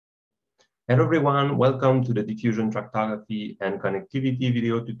Hello everyone, welcome to the Diffusion Tractography and Connectivity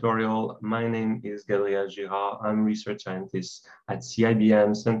video tutorial. My name is Gabriel Girard. I'm research scientist at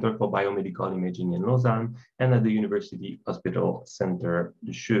CIBM Center for Biomedical Imaging in Lausanne and at the University Hospital Center,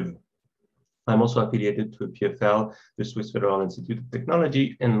 the CHUV. I'm also affiliated to EPFL, the Swiss Federal Institute of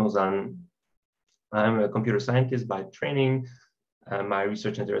Technology in Lausanne. I'm a computer scientist by training. My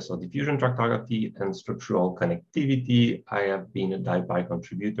research interests are diffusion tractography and structural connectivity. I have been a Dipy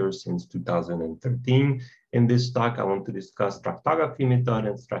contributor since 2013. In this talk, I want to discuss tractography method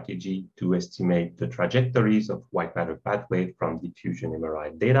and strategy to estimate the trajectories of white matter pathway from diffusion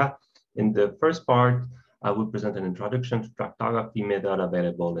MRI data. In the first part, I will present an introduction to tractography method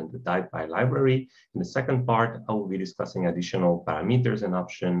available in the Dipy library. In the second part, I will be discussing additional parameters and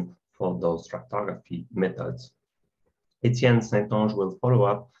options for those tractography methods. Etienne Saint-Onge will follow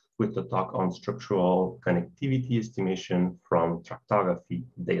up with the talk on structural connectivity estimation from tractography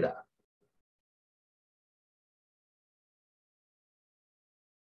data.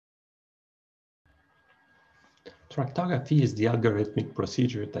 Tractography is the algorithmic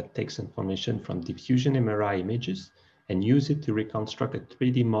procedure that takes information from diffusion MRI images and uses it to reconstruct a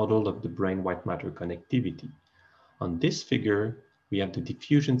 3D model of the brain white matter connectivity. On this figure, we have the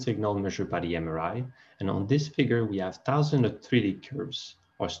diffusion signal measured by the MRI, and on this figure, we have thousands of 3D curves,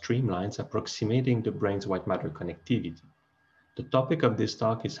 or streamlines, approximating the brain's white matter connectivity. The topic of this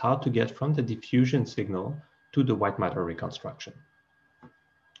talk is how to get from the diffusion signal to the white matter reconstruction.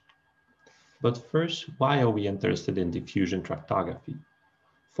 But first, why are we interested in diffusion tractography?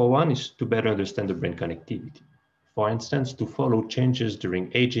 For one is to better understand the brain connectivity. For instance, to follow changes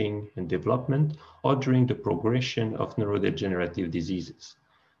during aging and development or during the progression of neurodegenerative diseases.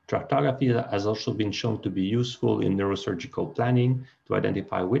 Tractography has also been shown to be useful in neurosurgical planning to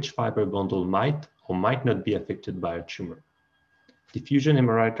identify which fiber bundle might or might not be affected by a tumor. Diffusion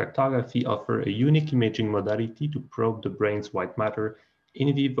MRI tractography offers a unique imaging modality to probe the brain's white matter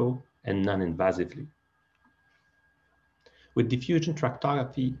in vivo and non-invasively. With diffusion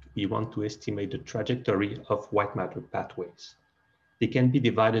tractography, we want to estimate the trajectory of white matter pathways. They can be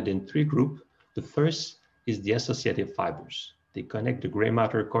divided in three groups. The first is the associative fibers. They connect the gray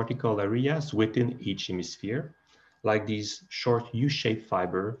matter cortical areas within each hemisphere, like these short U-shaped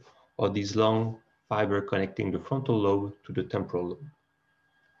fiber or these long fiber connecting the frontal lobe to the temporal lobe.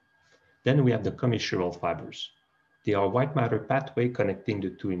 Then we have the commissural fibers. They are white matter pathway connecting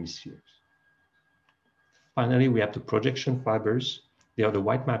the two hemispheres. Finally, we have the projection fibers. They are the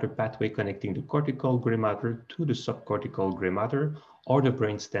white matter pathway connecting the cortical gray matter to the subcortical gray matter or the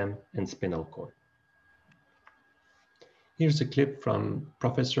brainstem and spinal cord. Here's a clip from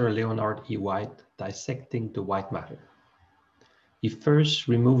Professor Leonard E. White dissecting the white matter. He first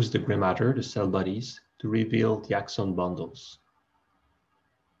removes the gray matter, the cell bodies, to reveal the axon bundles.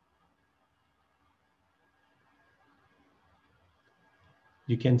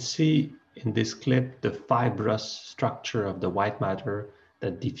 You can see in this clip the fibrous structure of the white matter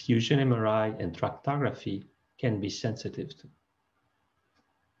that diffusion MRI and tractography can be sensitive to.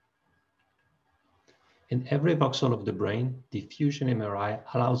 In every voxel of the brain, diffusion MRI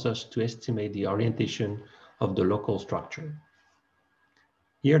allows us to estimate the orientation of the local structure.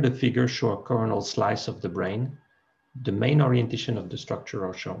 Here the figures show a coronal slice of the brain. The main orientation of the structure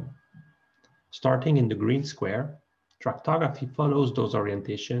are shown. Starting in the green square, tractography follows those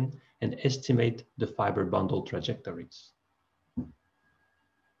orientations and estimate the fiber bundle trajectories.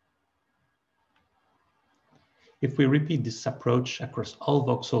 If we repeat this approach across all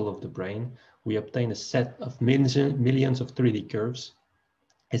voxels of the brain, we obtain a set of millions of 3D curves,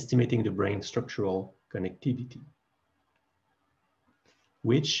 estimating the brain's structural connectivity,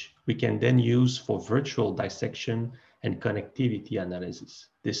 which we can then use for virtual dissection and connectivity analysis,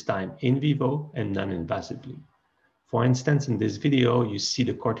 this time in vivo and non-invasively. For instance, in this video, you see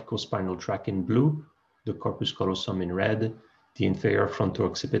the corticospinal tract in blue, the corpus callosum in red, the inferior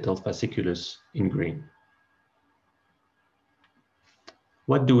fronto-occipital fasciculus in green.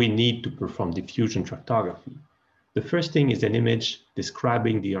 What do we need to perform diffusion tractography? The first thing is an image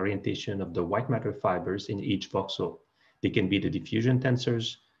describing the orientation of the white matter fibers in each voxel. They can be the diffusion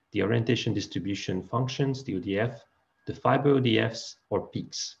tensors, the orientation distribution functions, the ODF, the fiber ODFs, or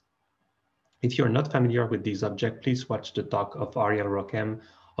peaks. If you're not familiar with these objects, please watch the talk of Ariel Rokem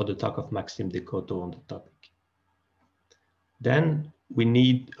or the talk of Maxime Descoteaux on the topic. Then we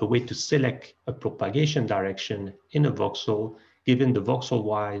need a way to select a propagation direction in a voxel given the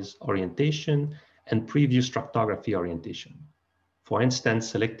voxel-wise orientation and previous tractography orientation. For instance,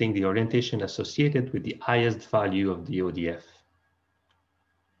 selecting the orientation associated with the highest value of the ODF.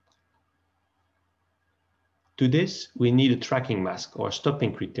 To this, we need a tracking mask or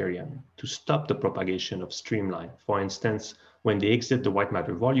stopping criterion to stop the propagation of streamline, for instance, when they exit the white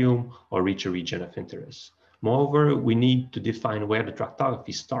matter volume or reach a region of interest. Moreover, we need to define where the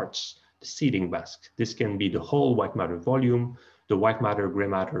tractography starts, the seeding mask. This can be the whole white matter volume, the white matter gray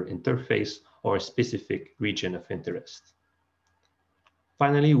matter interface, or a specific region of interest.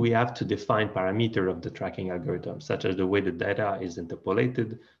 Finally, we have to define parameters of the tracking algorithm, such as the way the data is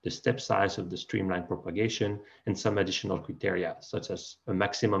interpolated, the step size of the streamline propagation, and some additional criteria, such as a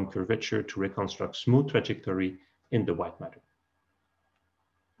maximum curvature to reconstruct smooth trajectory in the white matter.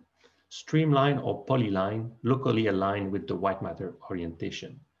 Streamline or polyline locally align with the white matter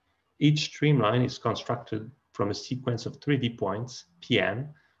orientation. Each streamline is constructed from a sequence of 3D points, Pn,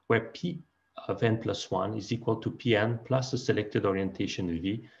 where P of n plus 1 is equal to Pn plus a selected orientation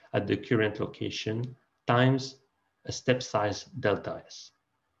V at the current location times a step size delta S.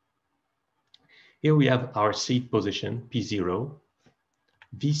 Here we have our seed position, P0.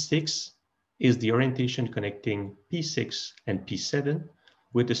 V6 is the orientation connecting P6 and P7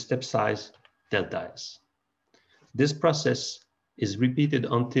 with a step size delta S. This process is repeated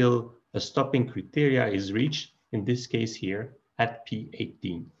until a stopping criteria is reached, in this case here, at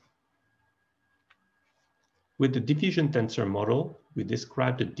P18. With the diffusion tensor model, we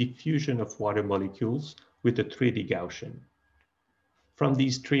describe the diffusion of water molecules with a 3D Gaussian. From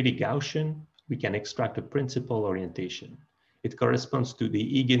these 3D Gaussian, we can extract a principal orientation. It corresponds to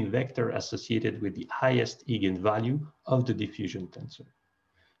the eigenvector associated with the highest eigenvalue of the diffusion tensor.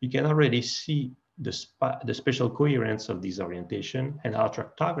 You can already see the spatial coherence of these orientation, and our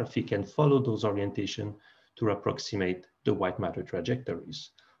tractography can follow those orientation to approximate the white matter trajectories.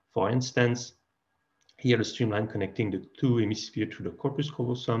 For instance, here the streamline connecting the two hemispheres to the corpus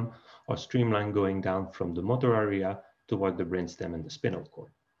callosum, or streamline going down from the motor area toward the brainstem and the spinal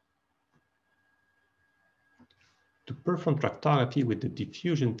cord. To perform tractography with the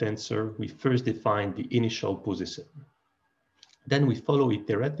diffusion tensor, we first define the initial position. Then we follow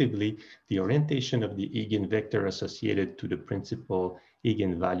iteratively the orientation of the eigenvector associated to the principal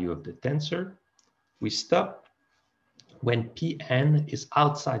eigenvalue of the tensor. We stop when Pn is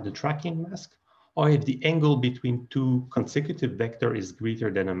outside the tracking mask, or if the angle between two consecutive vectors is greater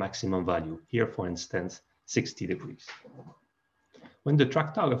than a maximum value, here for instance, 60 degrees. When the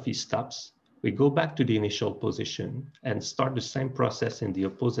tractography stops, we go back to the initial position and start the same process in the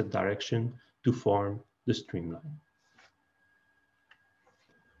opposite direction to form the streamline.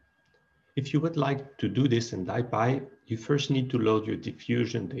 If you would like to do this in Dipy, you first need to load your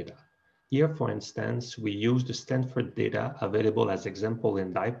diffusion data. Here, for instance, we use the Stanford data available as example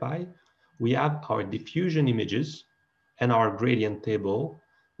in Dipy. We have our diffusion images and our gradient table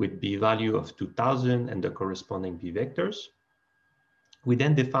with B value of 2000 and the corresponding B vectors. We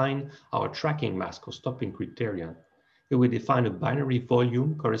then define our tracking mask or stopping criterion. Here we define a binary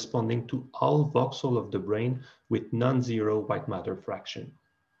volume corresponding to all voxels of the brain with non-zero white matter fraction.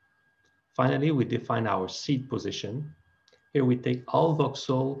 Finally, we define our seed position. Here we take all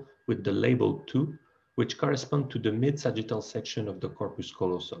voxels with the label 2, which correspond to the mid-sagittal section of the corpus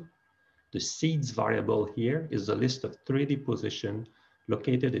callosum. The seeds variable here is a list of 3D positions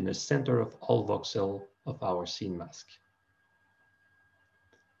located in the center of all voxels of our seed mask.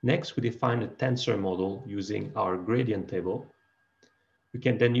 Next, we define a tensor model using our gradient table. We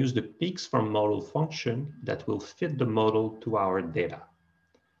can then use the peaks from model function that will fit the model to our data.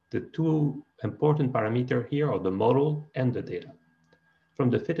 The two important parameters here are the model and the data. From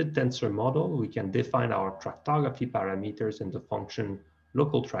the fitted tensor model, we can define our tractography parameters in the function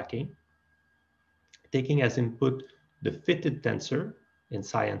local tracking, taking as input the fitted tensor in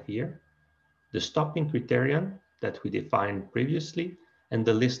cyan here, the stopping criterion that we defined previously, and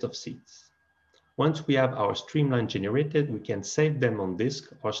the list of seeds. Once we have our streamline generated, we can save them on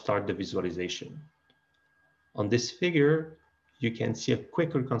disk or start the visualization. On this figure, you can see a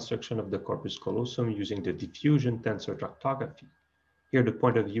quick reconstruction of the corpus callosum using the diffusion tensor tractography. Here, the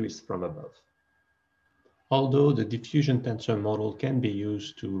point of view is from above. Although the diffusion tensor model can be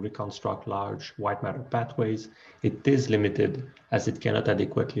used to reconstruct large white matter pathways, it is limited as it cannot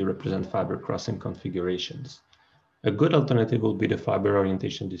adequately represent fiber crossing configurations. A good alternative will be the fiber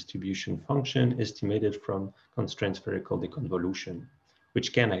orientation distribution function estimated from constraint spherical deconvolution,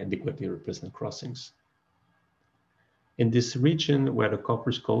 which can adequately represent crossings. In this region where the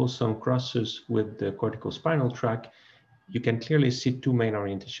corpus callosum crosses with the corticospinal tract, you can clearly see two main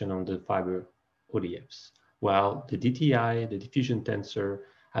orientations on the fiber ODFs, while the DTI, the diffusion tensor,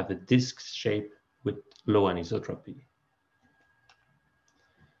 have a disc shape with low anisotropy.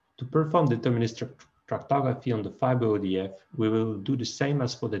 To perform deterministic tractography on the fiber ODF, we will do the same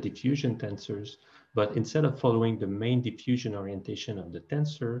as for the diffusion tensors, But instead of following the main diffusion orientation of the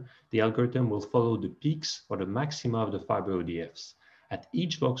tensor, the algorithm will follow the peaks or the maxima of the fiber ODFs. At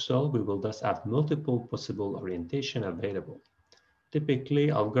each voxel, we will thus have multiple possible orientation available.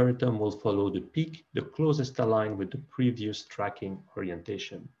 Typically, algorithm will follow the peak the closest aligned with the previous tracking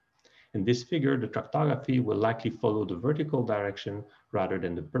orientation. In this figure, the tractography will likely follow the vertical direction rather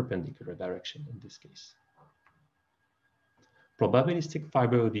than the perpendicular direction in this case. Probabilistic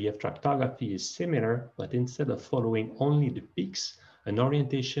fiber ODF tractography is similar, but instead of following only the peaks, an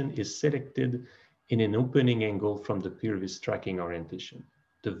orientation is selected in an opening angle from the previous tracking orientation.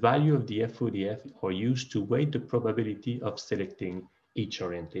 The value of the FODF are used to weight the probability of selecting each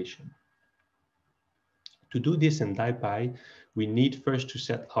orientation. To do this in Dipy, we need first to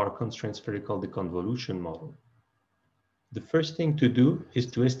set our constraint spherical deconvolution model. The first thing to do is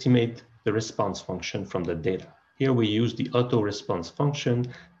to estimate the response function from the data. Here we use the auto response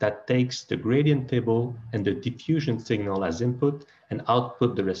function that takes the gradient table and the diffusion signal as input and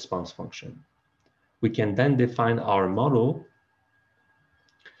output the response function. We can then define our model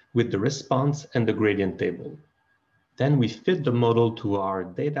with the response and the gradient table. Then we fit the model to our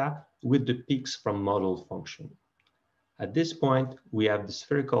data with the peaks from model function. At this point, we have the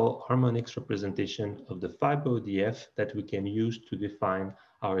spherical harmonics representation of the fiber ODF that we can use to define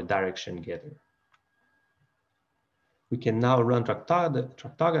our direction getter. We can now run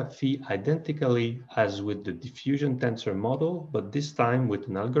tractography identically as with the diffusion tensor model, but this time with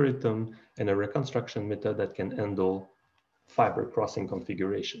an algorithm and a reconstruction method that can handle fiber crossing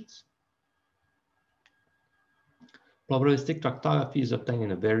configurations. Probabilistic tractography is obtained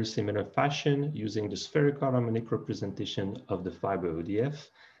in a very similar fashion using the spherical harmonic representation of the fiber ODF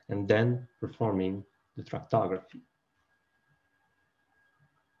and then performing the tractography.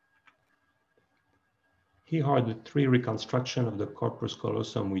 Here are the three reconstructions of the corpus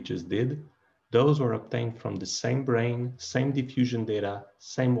callosum we just did. Those were obtained from the same brain, same diffusion data,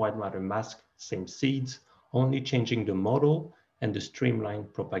 same white matter mask, same seeds, only changing the model and the streamline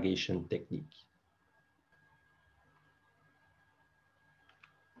propagation technique.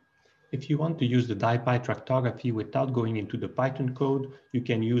 If you want to use the Dipy tractography without going into the Python code, you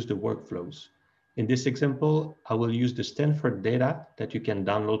can use the workflows. In this example, I will use the Stanford data that you can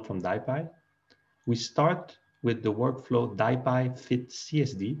download from Dipy. We start with the workflow Dipy fit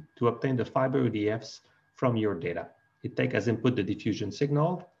CSD to obtain the fiber ODFs from your data. It takes as input the diffusion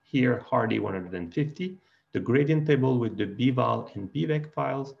signal, here Hardy 150, the gradient table with the bval and bvec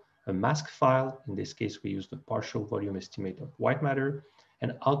files, a mask file, in this case we use the partial volume estimate of white matter,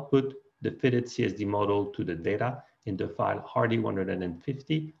 and output the fitted CSD model to the data in the file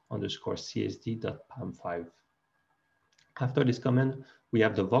hardy150_csd.pam5. After this command, we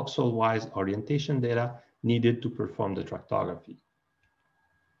have the voxel-wise orientation data needed to perform the tractography.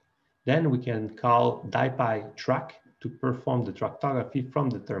 Then we can call Dipy track to perform the tractography from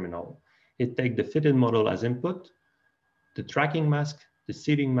the terminal. It takes the fitted model as input, the tracking mask, the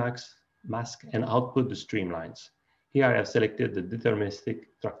seeding mask, and output the streamlines. Here I have selected the deterministic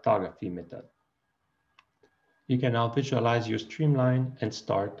tractography method. You can now visualize your streamline and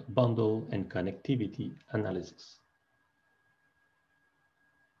start bundle and connectivity analysis.